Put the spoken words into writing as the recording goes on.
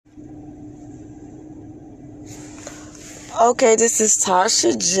Okay, this is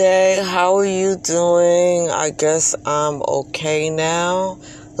Tasha J. How are you doing? I guess I'm okay now.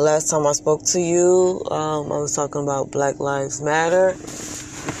 Last time I spoke to you, I was talking about Black Lives Matter.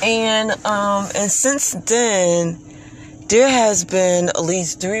 And since then, there has been at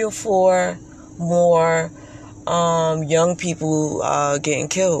least 3 or 4 more young people getting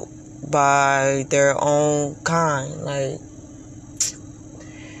killed by their own kind. Like,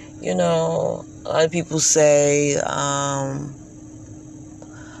 a lot of people say I'm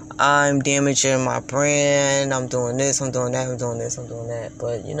damaging my brand, I'm doing this, I'm doing that, I'm doing this, I'm doing that.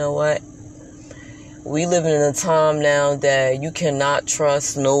 But you know what? We live in a time now that you cannot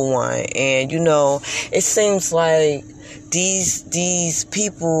trust no one. And it seems like these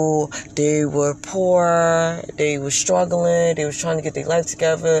people, they were poor, they were struggling, they was trying to get their life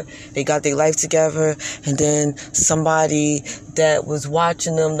together, they got their life together, and then somebody that was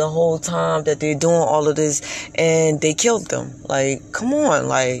watching them the whole time that they're doing all of this, and they killed them. Like, come on,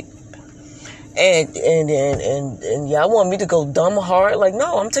 like, and y'all want me to go dumb hard? Like,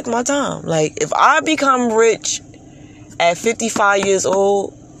 no, I'm taking my time. Like, if I become rich at 55 years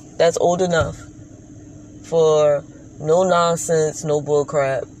old, that's old enough for no nonsense, no bull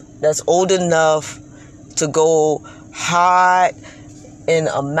crap. That's old enough to go hide in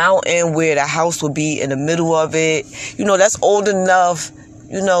a mountain where the house would be in the middle of it. That's old enough,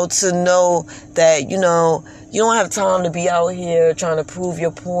 to know that, you don't have time to be out here trying to prove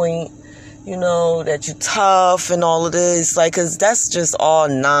your point, that you're tough and all of this. Like, 'cause that's just all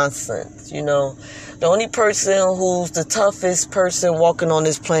nonsense, The only person who's the toughest person walking on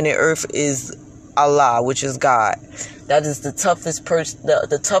this planet Earth is Allah, which is God. That is the toughest person,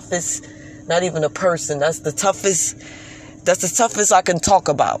 the toughest, not even a person. That's the toughest I can talk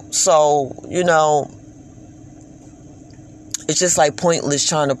about. So, it's just like pointless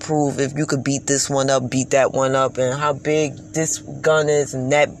trying to prove if you could beat this one up, beat that one up, and how big this gun is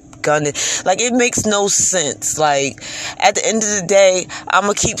and that gun is. Like, it makes no sense. Like, at the end of the day, I'm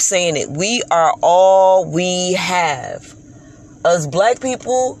going to keep saying it. We are all we have. Us black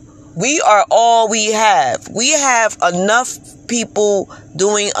people, we are all we have. We have enough people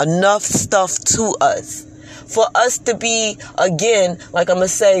doing enough stuff to us for us to be, again, like I'm going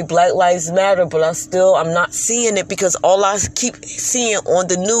to say, Black Lives Matter, but I'm not seeing it, because all I keep seeing on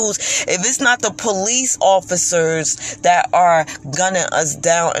the news, if it's not the police officers that are gunning us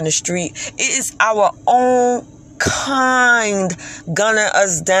down in the street, it is our own kind gunning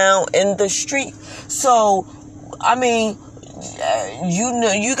us down in the street. So, I mean,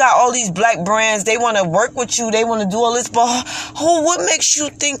 you got all these black brands, they want to work with you, they want to do all this, but what makes you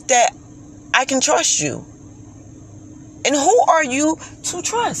think that I can trust you? And who are you to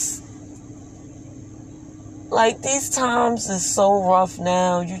trust? Like, these times is so rough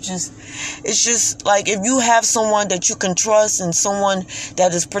now. It's just like, if you have someone that you can trust and someone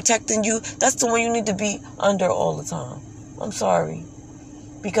that is protecting you, that's the one you need to be under all the time. I'm sorry.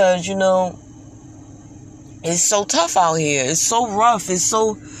 Because, it's so tough out here. It's so rough. It's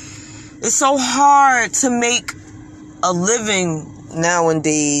so hard to make a living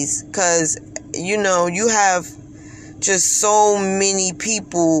nowadays. Because, you have just so many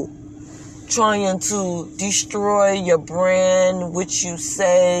people trying to destroy your brand, which you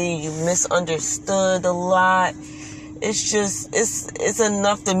say you misunderstood a lot. It's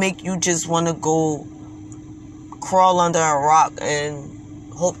enough to make you just want to go crawl under a rock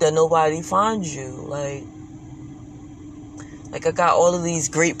and hope that nobody finds you. Like, I got all of these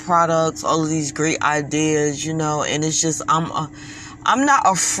great products, all of these great ideas, and it's just, I'm not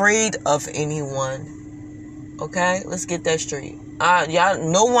afraid of anyone. Okay? Let's get that straight.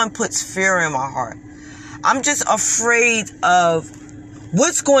 No one puts fear in my heart. I'm just afraid of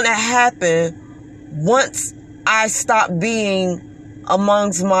what's going to happen once I stop being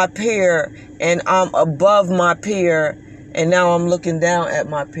amongst my peer and I'm above my peer, and now I'm looking down at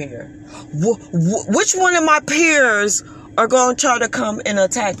my peer. Which one of my peers are going to try to come and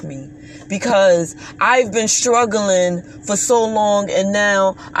attack me? Because I've been struggling for so long, and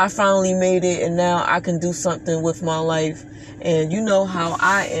now I finally made it, and now I can do something with my life. And you know how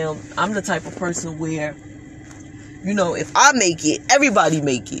I am. I'm the type of person where, if I make it, everybody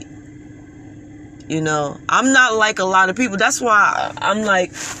make it. I'm not like a lot of people. That's why I'm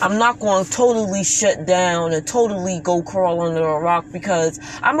like, I'm not going to totally shut down and totally go crawl under a rock, because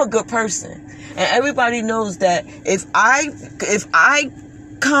I'm a good person. And everybody knows that if I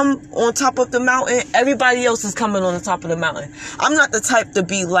come on top of the mountain, everybody else is coming on the top of the mountain. I'm not the type to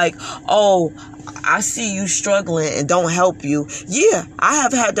be like, oh, I see you struggling and don't help you. Yeah, I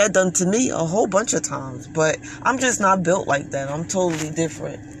have had that done to me a whole bunch of times, but I'm just not built like that. I'm totally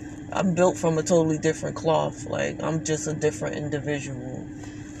different. I'm built from a totally different cloth. Like, I'm just a different individual.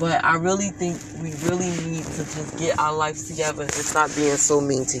 But I really think we really need to just get our lives together and stop being so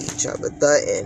mean to each other. The end.